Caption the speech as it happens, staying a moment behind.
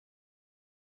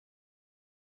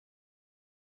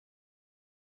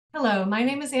Hello, my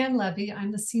name is Ann Levy.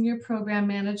 I'm the Senior Program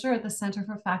Manager at the Center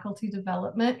for Faculty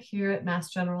Development here at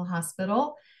Mass General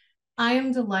Hospital. I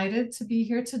am delighted to be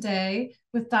here today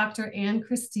with Dr. Anne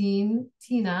Christine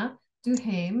Tina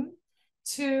Duhaime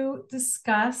to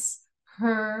discuss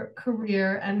her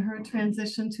career and her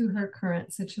transition to her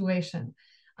current situation.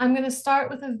 I'm going to start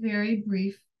with a very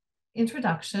brief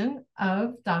introduction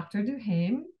of Dr.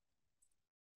 Duhaime.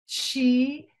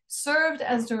 She served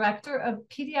as director of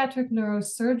pediatric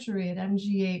neurosurgery at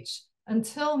MGH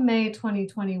until May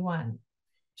 2021.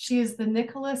 She is the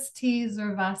Nicholas T.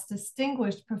 Zervas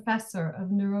Distinguished Professor of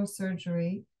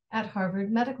Neurosurgery at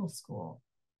Harvard Medical School.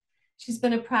 She's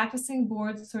been a practicing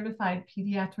board-certified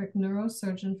pediatric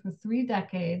neurosurgeon for 3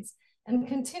 decades and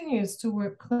continues to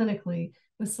work clinically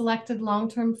with selected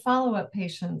long-term follow-up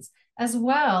patients, as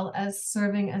well as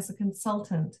serving as a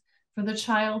consultant for the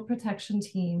child protection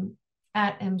team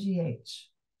at MGH.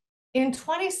 In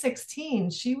 2016,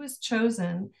 she was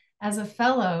chosen as a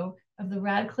fellow of the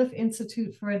Radcliffe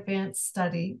Institute for Advanced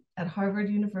Study at Harvard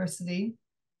University,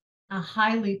 a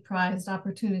highly prized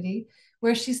opportunity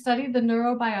where she studied the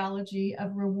neurobiology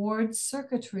of reward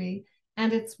circuitry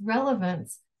and its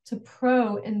relevance to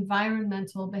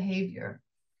pro-environmental behavior.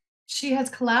 She has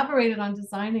collaborated on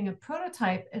designing a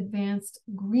prototype advanced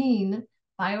green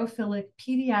biophilic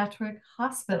pediatric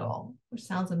hospital, which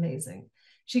sounds amazing.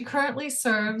 She currently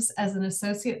serves as an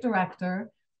associate director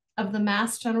of the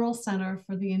Mass General Center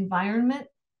for the Environment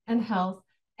and Health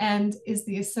and is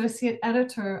the associate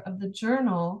editor of the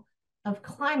Journal of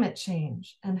Climate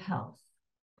Change and Health.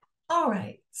 All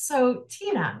right, so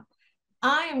Tina,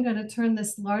 I am going to turn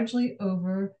this largely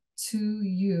over to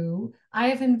you. I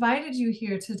have invited you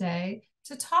here today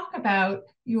to talk about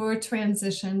your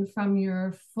transition from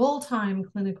your full-time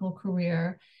clinical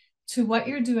career to what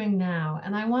you're doing now.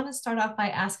 And I want to start off by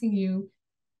asking you,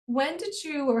 when did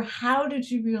you or how did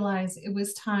you realize it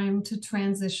was time to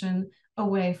transition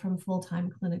away from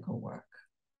full-time clinical work?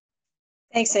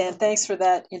 Thanks, Anne. Thanks for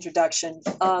that introduction.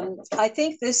 I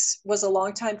think this was a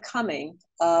long time coming.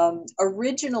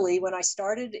 Originally, when I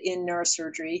started in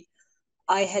neurosurgery,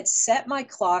 I had set my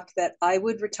clock that I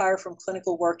would retire from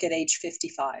clinical work at age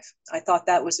 55. I thought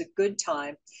that was a good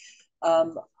time.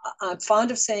 I'm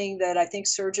fond of saying that I think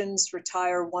surgeons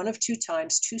retire one of two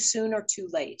times, too soon or too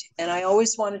late. And I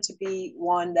always wanted to be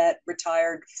one that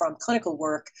retired from clinical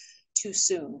work too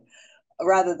soon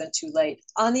rather than too late.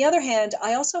 On the other hand,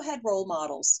 I also had role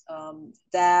models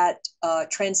that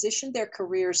transitioned their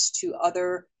careers to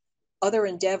other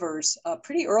endeavors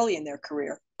pretty early in their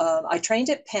career. I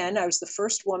trained at Penn. I was the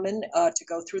first woman to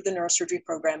go through the neurosurgery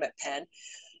program at Penn.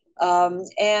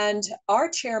 And our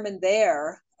chairman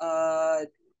there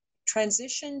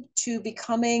transitioned to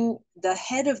becoming the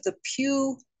head of the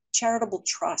Pew Charitable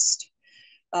Trust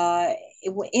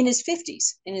in his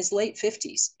 50s, in his late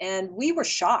 50s. And we were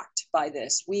shocked by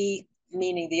this. We,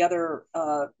 meaning the other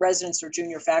residents or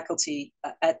junior faculty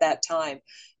at that time,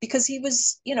 because he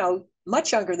was,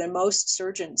 much younger than most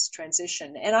surgeons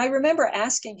transition. And I remember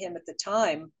asking him at the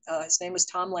time, his name was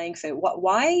Tom Langfit,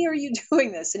 why are you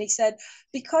doing this? And he said,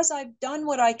 because I've done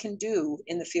what I can do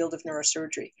in the field of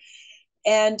neurosurgery.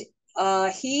 And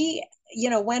he,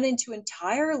 went into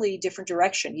entirely different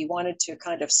direction. He wanted to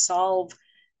kind of solve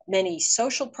many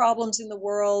social problems in the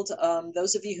world.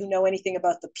 Those of you who know anything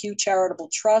about the Pew Charitable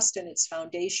Trust and its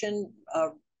foundation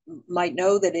might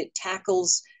know that it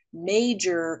tackles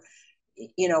major,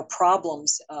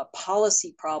 problems,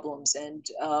 policy problems, and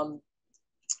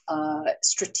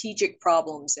strategic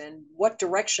problems, and what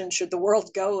direction should the world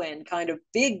go in, kind of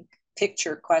big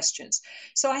picture questions.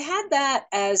 So I had that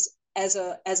as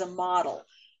a model.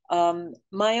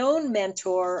 My own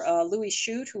mentor, Louis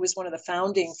Shute, who was one of the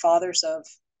founding fathers of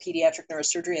pediatric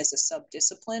neurosurgery as a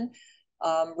subdiscipline,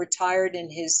 retired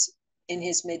in his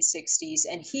mid 60s,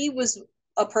 and he was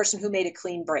a person who made a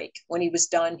clean break. When he was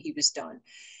done, he was done.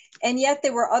 And yet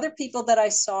there were other people that I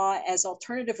saw as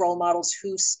alternative role models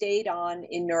who stayed on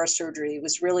in neurosurgery. It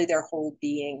was really their whole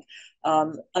being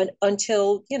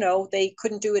until, they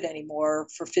couldn't do it anymore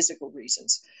for physical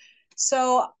reasons.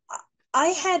 So I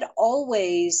had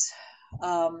always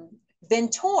been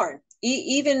torn,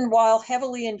 even while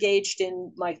heavily engaged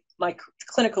in my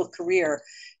clinical career,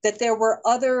 that there were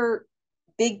other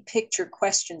big picture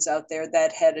questions out there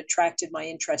that had attracted my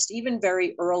interest, even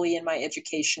very early in my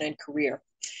education and career.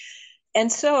 And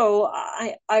so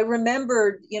I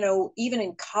remembered, even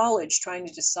in college, trying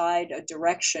to decide a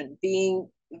direction, being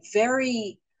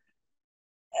very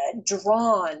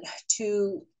drawn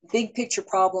to big picture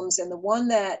problems. And the one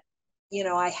that,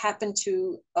 I happened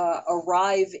to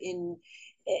arrive in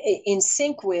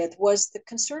sync with was the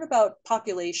concern about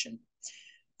population.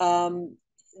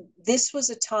 this was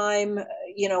a time,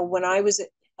 when I was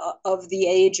of the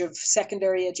age of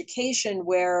secondary education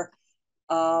where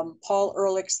Paul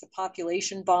Ehrlich's The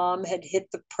Population Bomb had hit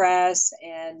the press,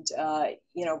 and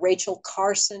Rachel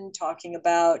Carson talking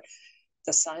about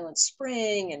the Silent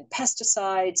Spring and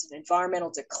pesticides and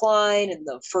environmental decline and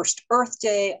the first Earth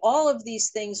Day. All of these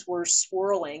things were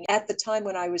swirling at the time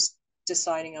when I was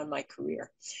deciding on my career.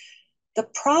 The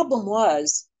problem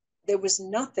was there was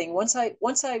nothing. Once I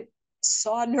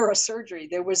saw neurosurgery,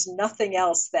 there was nothing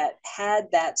else that had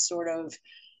that sort of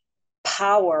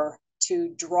power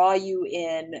to draw you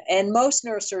in. And most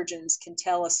neurosurgeons can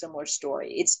tell a similar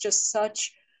story. It's just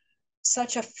such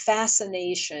a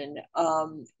fascination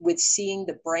with seeing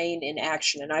the brain in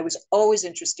action. And I was always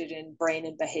interested in brain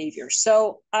and behavior.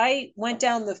 So I went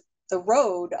down the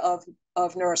road of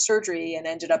neurosurgery and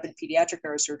ended up in pediatric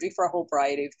neurosurgery for a whole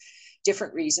variety of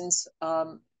different reasons.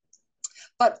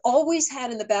 But always had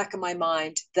in the back of my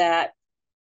mind that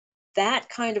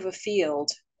kind of a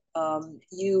field,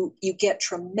 you get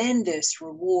tremendous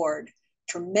reward,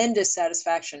 tremendous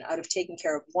satisfaction out of taking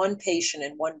care of one patient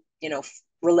and one,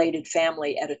 related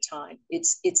family at a time.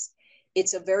 It's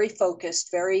a very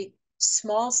focused, very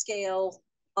small scale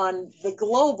on the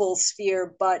global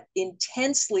sphere, but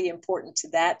intensely important to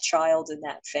that child and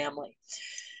that family.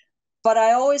 But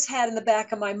I always had in the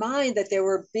back of my mind that there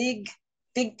were big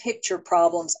picture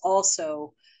problems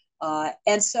also.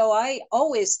 And so I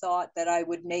always thought that I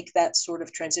would make that sort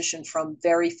of transition from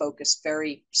very focused,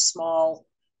 very small,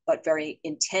 but very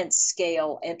intense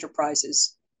scale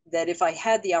enterprises, that if I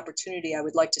had the opportunity, I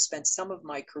would like to spend some of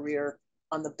my career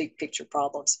on the big picture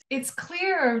problems. It's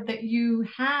clear that you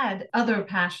had other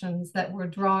passions that were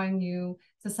drawing you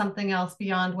to something else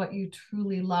beyond what you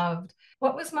truly loved.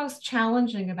 What was most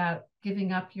challenging about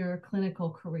giving up your clinical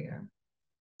career?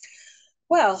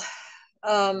 Well,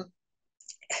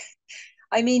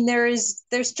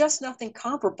 there's just nothing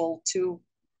comparable to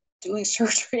doing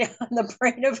surgery on the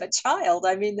brain of a child.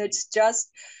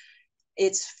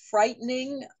 It's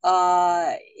frightening.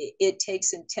 It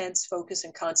takes intense focus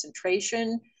and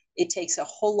concentration. It takes a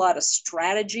whole lot of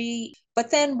strategy. But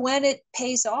then when it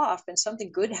pays off and something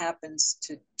good happens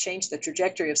to change the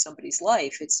trajectory of somebody's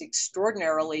life, it's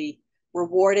extraordinarily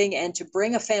rewarding. And to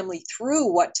bring a family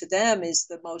through what to them is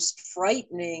the most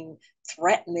frightening,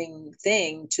 threatening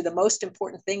thing to the most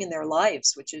important thing in their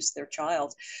lives, which is their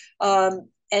child.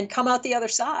 And come out the other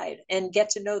side and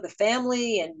get to know the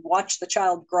family and watch the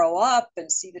child grow up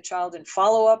and see the child in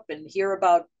follow-up and hear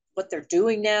about what they're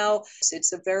doing now.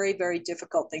 It's a very, very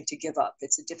difficult thing to give up.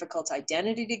 It's a difficult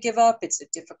identity to give up. It's a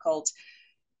difficult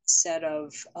set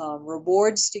of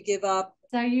rewards to give up.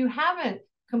 Now, you haven't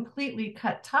completely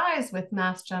cut ties with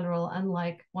Mass General,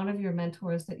 unlike one of your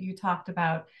mentors that you talked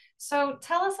about. So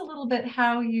tell us a little bit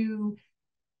how you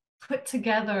put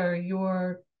together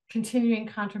your continuing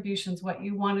contributions, what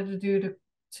you wanted to do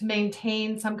to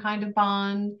maintain some kind of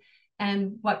bond,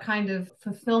 and what kind of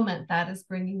fulfillment that is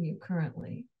bringing you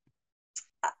currently.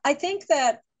 I think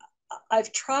that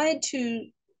I've tried to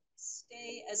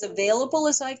stay as available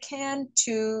as I can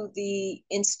to the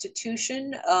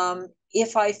institution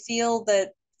if I feel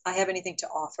that I have anything to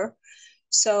offer.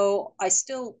 So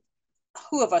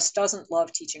who of us doesn't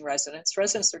love teaching residents?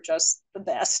 Residents are just the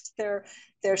best. They're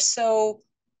so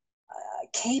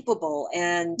capable,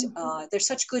 and they're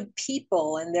such good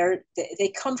people, and they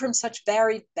come from such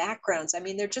varied backgrounds.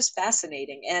 They're just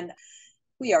fascinating, and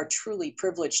we are truly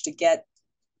privileged to get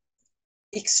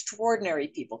extraordinary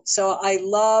people. So I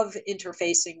love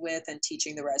interfacing with and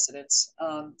teaching the residents.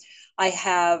 I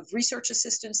have research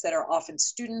assistants that are often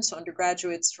students,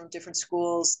 undergraduates from different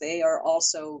schools. They are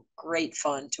also great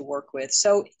fun to work with.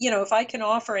 So, if I can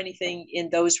offer anything in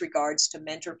those regards to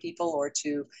mentor people or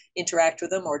to interact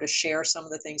with them or to share some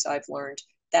of the things I've learned,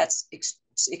 that's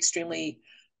extremely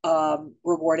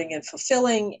rewarding and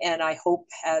fulfilling, and I hope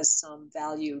has some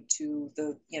value to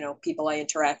the people I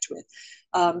interact with.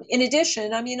 In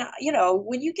addition,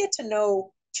 when you get to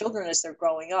know children as they're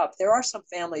growing up, there are some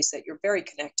families that you're very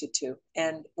connected to,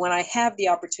 and when I have the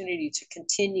opportunity to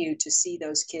continue to see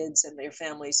those kids and their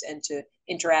families and to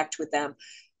interact with them,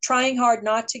 trying hard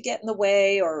not to get in the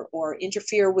way or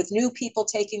interfere with new people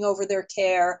taking over their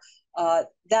care,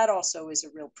 that also is a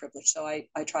real privilege. So I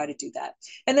try to do that.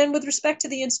 And then with respect to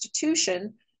the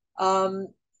institution,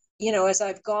 as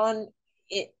I've gone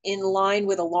in line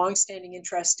with a longstanding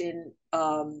interest in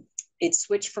it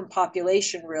switched from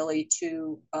population really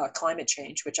to climate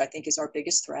change, which I think is our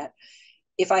biggest threat.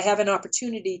 If I have an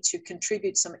opportunity to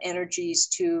contribute some energies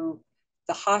to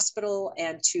the hospital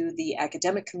and to the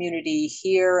academic community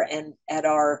here and at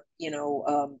our,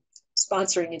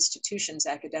 sponsoring institutions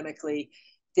academically,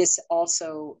 this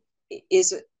also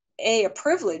is a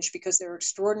privilege because there are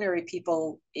extraordinary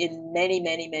people in many,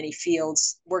 many, many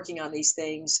fields working on these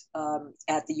things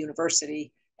at the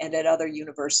university and at other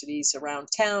universities around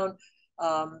town.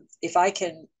 If I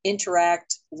can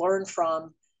interact, learn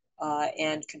from,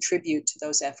 and contribute to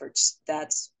those efforts,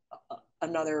 that's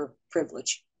another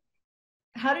privilege.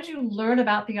 How did you learn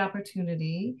about the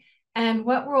opportunity, and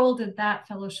what role did that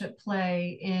fellowship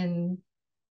play in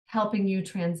helping you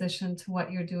transition to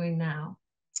what you're doing now?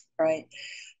 Right.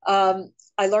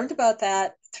 I learned about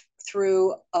that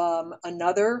through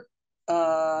another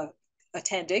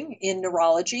attending in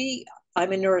neurology.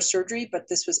 I'm in neurosurgery, but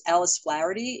this was Alice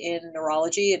Flaherty in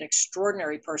neurology, an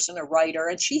extraordinary person, a writer,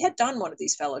 and she had done one of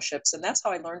these fellowships, and that's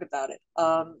how I learned about it.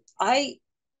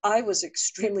 I was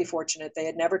extremely fortunate. They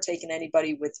had never taken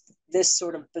anybody with this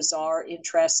sort of bizarre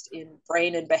interest in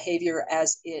brain and behavior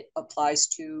as it applies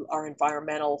to our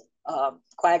environmental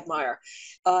quagmire.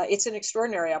 It's an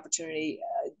extraordinary opportunity.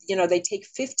 They take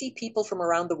 50 people from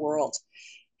around the world,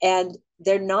 and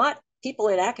they're not people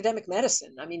in academic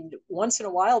medicine. I mean, once in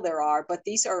a while there are, but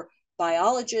these are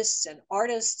biologists and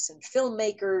artists and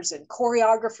filmmakers and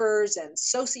choreographers and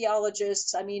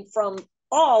sociologists. I mean, from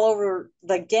all over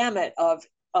the gamut of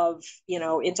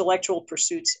intellectual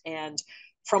pursuits and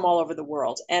from all over the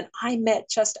world. And I met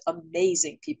just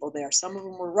amazing people there. Some of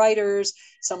them were writers,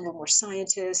 some of them were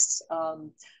scientists.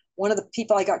 One of the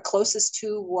people I got closest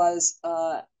to was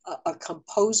a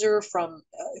composer from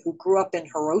who grew up in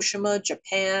Hiroshima,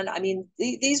 Japan. I mean,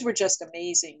 these were just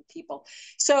amazing people.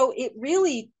 So it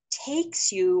really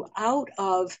takes you out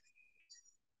of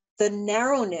the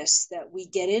narrowness that we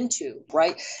get into,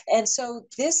 right? And so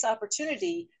this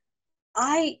opportunity,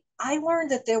 I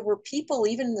learned that there were people,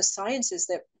 even in the sciences,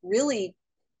 that really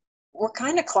were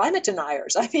kind of climate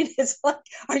deniers. I mean, it's like,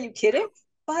 are you kidding?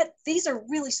 But these are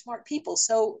really smart people.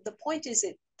 So the point is,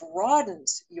 it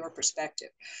broadens your perspective.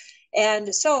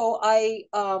 And so I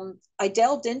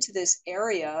delved into this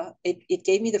area. It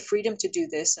gave me the freedom to do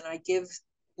this, and I give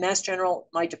Mass General,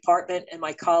 my department, and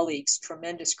my colleagues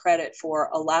tremendous credit for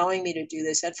allowing me to do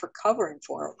this and for covering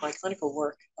for my clinical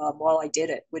work while I did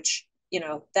it, which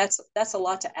that's a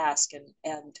lot to ask,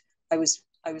 and I was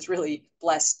really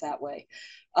blessed that way.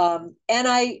 And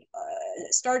I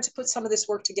started to put some of this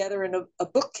work together, and a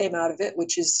book came out of it,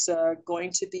 which is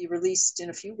going to be released in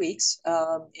a few weeks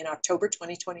in October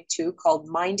 2022, called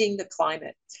Minding the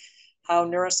Climate: How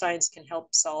Neuroscience Can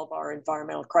Help Solve Our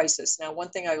Environmental Crisis. Now, one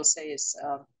thing I will say is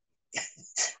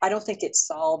I don't think it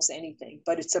solves anything,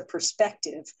 but it's a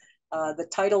perspective. The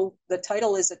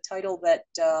title is a title that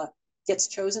gets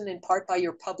chosen in part by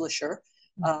your publisher.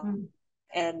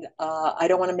 And I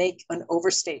don't want to make an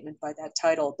overstatement by that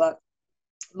title, but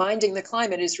Minding the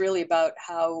Climate is really about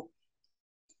how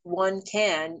one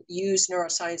can use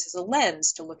neuroscience as a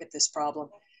lens to look at this problem.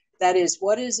 That is,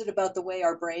 what is it about the way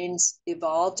our brains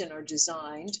evolved and are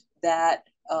designed that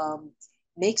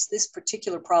makes this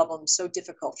particular problem so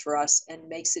difficult for us and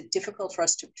makes it difficult for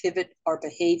us to pivot our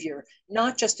behavior,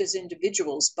 not just as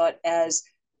individuals, but as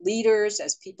leaders,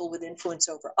 as people with influence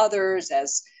over others,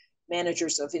 as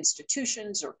managers of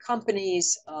institutions or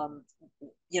companies.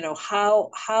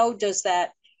 How does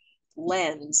that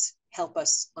lens help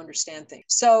us understand things?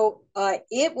 So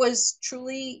it was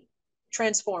truly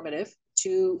transformative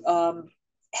to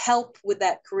help with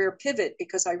that career pivot,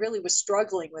 because I really was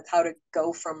struggling with how to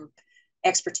go from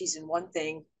expertise in one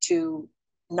thing to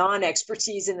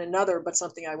non-expertise in another, but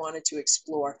something I wanted to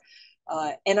explore.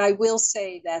 And I will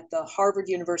say that the Harvard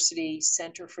University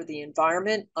Center for the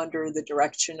Environment, under the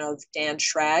direction of Dan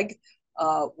Schrag,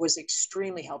 was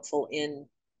extremely helpful in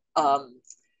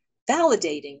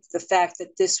validating the fact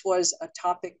that this was a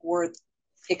topic worth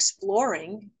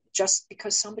exploring just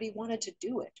because somebody wanted to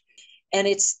do it. And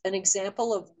it's an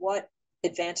example of what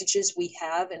advantages we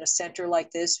have in a center like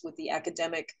this with the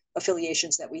academic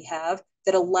affiliations that we have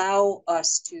that allow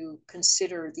us to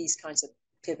consider these kinds of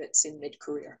pivots in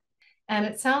mid-career. And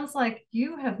it sounds like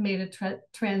you have made a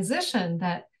transition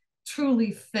that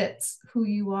truly fits who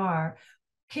you are.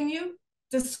 Can you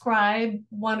describe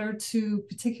one or two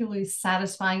particularly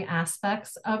satisfying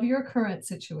aspects of your current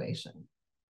situation?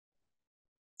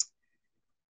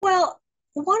 Well,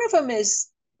 one of them is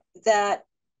that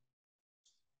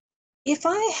if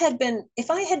I had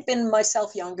been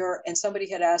myself younger and somebody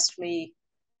had asked me,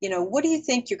 what do you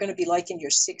think you're going to be like in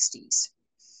your 60s?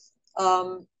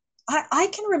 I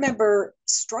can remember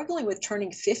struggling with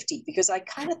turning 50 because I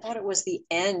kind of thought it was the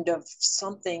end of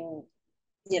something,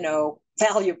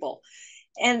 valuable.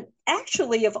 And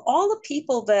actually, of all the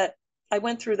people that I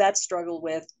went through that struggle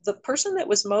with, the person that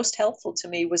was most helpful to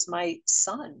me was my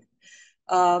son.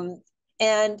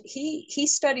 And he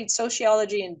studied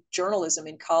sociology and journalism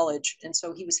in college. And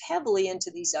so he was heavily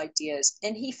into these ideas.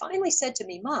 And he finally said to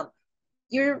me, Mom,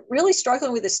 you're really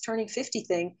struggling with this turning 50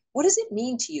 thing. What does it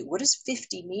mean to you? What does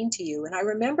 50 mean to you? And I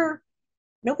remember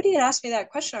nobody had asked me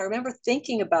that question. I remember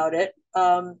thinking about it.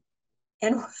 And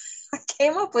I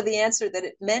came up with the answer that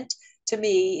it meant to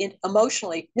me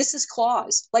emotionally, Mrs.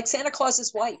 Claus, like Santa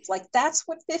Claus's wife. Like that's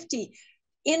what 50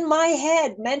 in my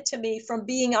head meant to me from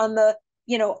being on the,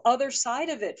 other side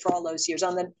of it for all those years,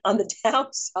 on the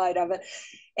downside of it.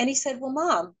 And he said, well,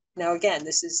 Mom, now again,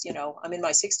 this is, I'm in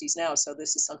my 60s now, so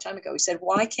this is some time ago. He said,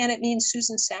 why can't it mean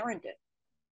Susan Sarandon?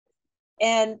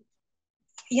 And,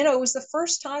 it was the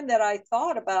first time that I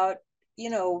thought about,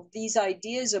 these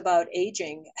ideas about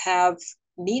aging have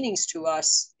meanings to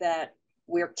us that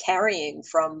we're carrying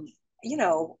from,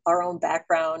 our own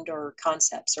background or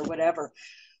concepts or whatever.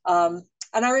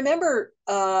 And I remember,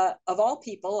 of all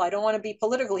people, I don't want to be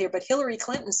political here, but Hillary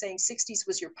Clinton saying 60s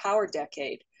was your power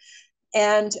decade.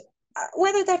 And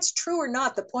whether that's true or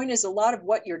not, the point is a lot of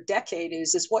what your decade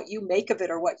is what you make of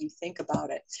it or what you think about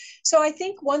it. So I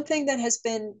think one thing that has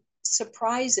been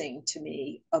surprising to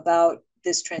me about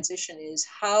this transition is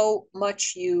how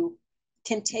much you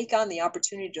can take on the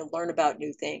opportunity to learn about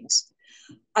new things.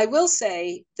 I will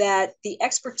say that the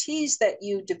expertise that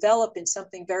you develop in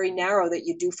something very narrow that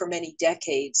you do for many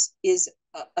decades is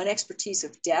an expertise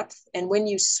of depth. And when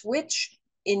you switch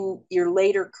in your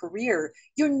later career,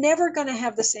 you're never going to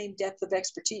have the same depth of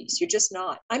expertise. You're just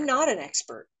not. I'm not an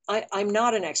expert. I'm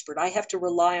not an expert. I have to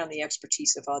rely on the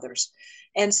expertise of others.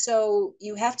 And so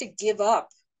you have to give up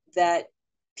that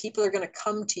people are going to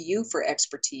come to you for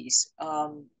expertise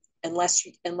unless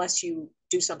you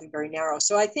do something very narrow.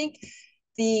 So I think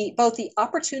both the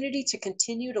opportunity to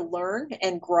continue to learn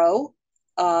and grow,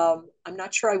 I'm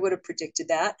not sure I would have predicted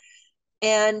that,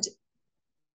 and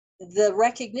the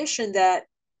recognition that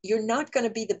you're not going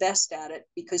to be the best at it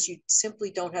because you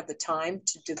simply don't have the time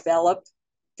to develop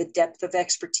the depth of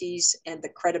expertise and the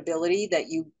credibility that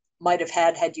you might have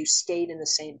had you stayed in the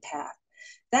same path.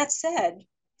 That said,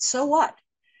 so what?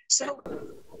 So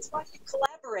that's why you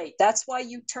collaborate. That's why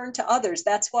you turn to others.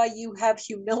 That's why you have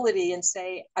humility and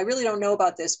say, I really don't know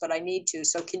about this, but I need to.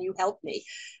 So can you help me?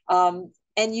 And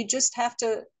you just have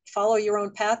to follow your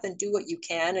own path and do what you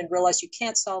can and realize you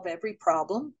can't solve every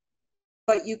problem,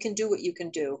 but you can do what you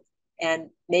can do. And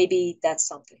maybe that's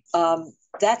something.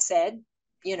 That said,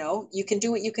 you can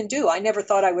do what you can do. I never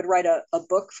thought I would write a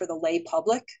book for the lay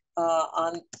public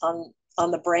on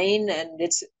the brain and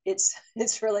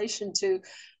its relation to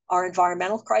our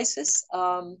environmental crisis.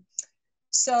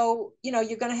 So,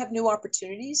 you're going to have new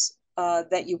opportunities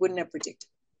that you wouldn't have predicted.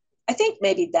 I think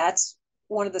maybe that's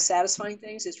one of the satisfying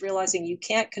things is realizing you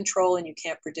can't control and you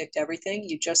can't predict everything.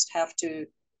 You just have to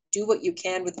do what you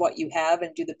can with what you have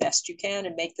and do the best you can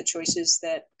and make the choices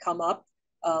that come up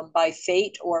by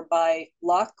fate or by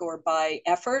luck or by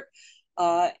effort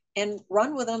and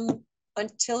run with them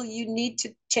until you need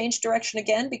to change direction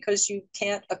again because you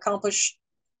can't accomplish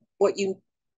what you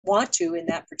want to in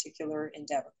that particular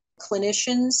endeavor.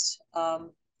 Clinicians,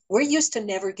 we're used to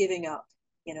never giving up,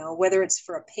 whether it's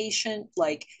for a patient,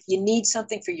 like you need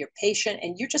something for your patient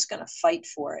and you're just going to fight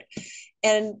for it.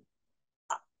 And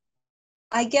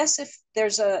I guess if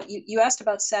there's you asked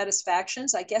about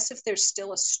satisfactions, I guess if there's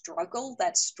still a struggle,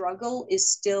 that struggle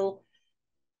is still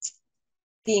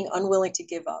being unwilling to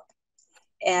give up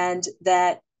and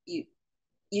that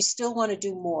you still want to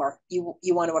do more. You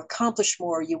want to accomplish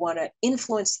more. You want to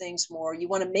influence things more. You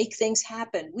want to make things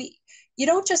happen. You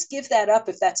don't just give that up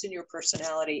if that's in your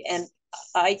personality. And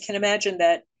I can imagine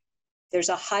that there's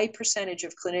a high percentage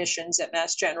of clinicians at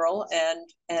Mass General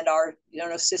and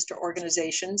our sister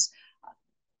organizations.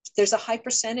 There's a high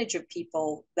percentage of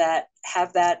people that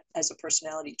have that as a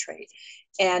personality trait.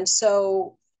 And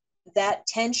so that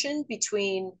tension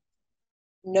between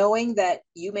knowing that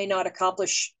you may not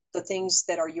accomplish the things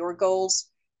that are your goals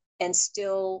and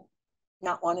still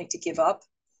not wanting to give up,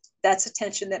 that's a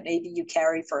tension that maybe you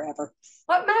carry forever.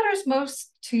 What matters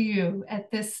most to you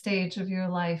at this stage of your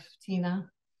life, Tina?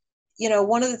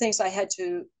 One of the things I had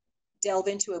to delve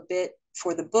into a bit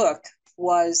for the book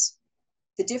was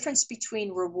the difference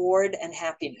between reward and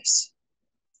happiness.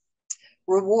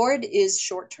 Reward is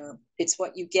short term. It's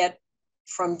what you get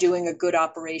from doing a good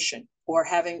operation or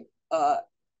having a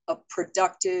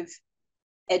productive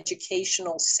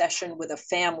educational session with a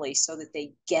family so that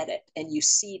they get it and you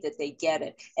see that they get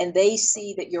it and they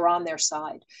see that you're on their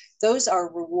side. Those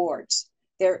are rewards.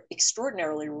 They're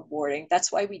extraordinarily rewarding.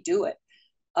 That's why we do it.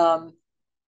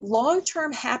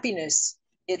 Long-term happiness,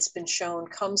 it's been shown,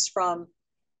 comes from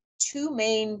two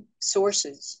main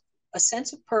sources: a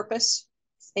sense of purpose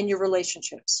and your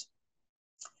relationships.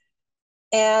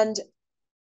 And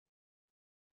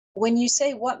when you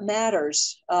say what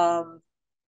matters,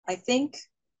 I think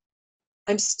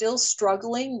I'm still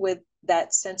struggling with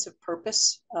that sense of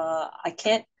purpose. I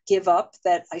can't give up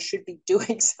that I should be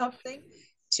doing something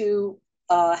to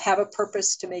have a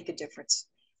purpose to make a difference.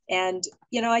 And,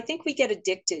 you know, I think we get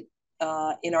addicted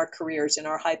in our careers, in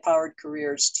our high-powered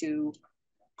careers, to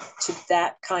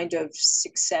that kind of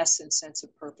success and sense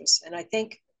of purpose. And I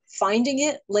think finding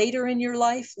it later in your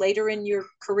life, later in your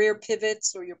career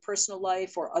pivots or your personal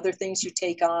life or other things you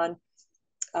take on,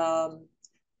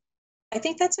 I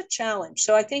think that's a challenge.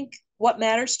 So I think what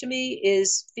matters to me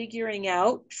is figuring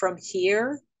out from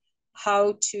here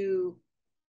how to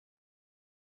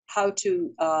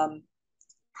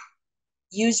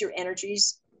use your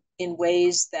energies in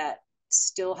ways that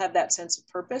still have that sense of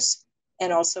purpose,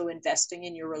 and also investing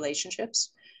in your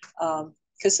relationships,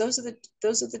 because those are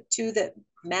the two that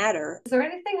matter. Is there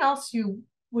anything else you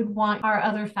would want our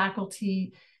other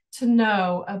faculty to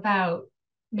know about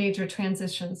major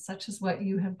transitions such as what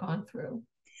you have gone through?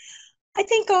 I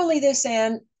think only this,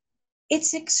 Anne.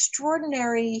 It's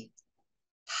extraordinary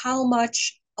how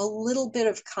much a little bit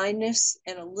of kindness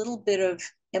and a little bit of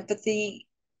empathy,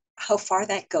 how far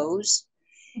that goes.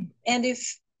 And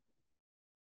if,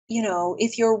 you know,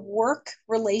 if your work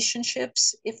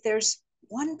relationships, if there's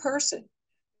one person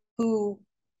who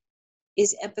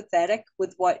is empathetic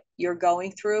with what you're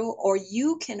going through, or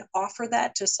you can offer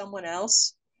that to someone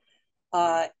else,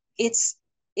 it's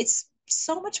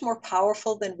so much more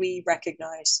powerful than we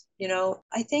recognize. You know,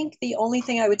 I think the only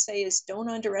thing I would say is don't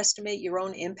underestimate your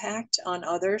own impact on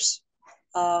others,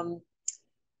 and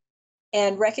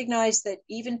recognize that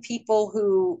even people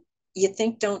who you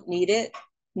think don't need it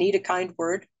need a kind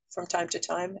word from time to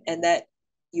time, and that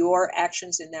your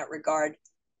actions in that regard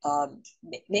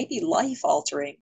may be life altering.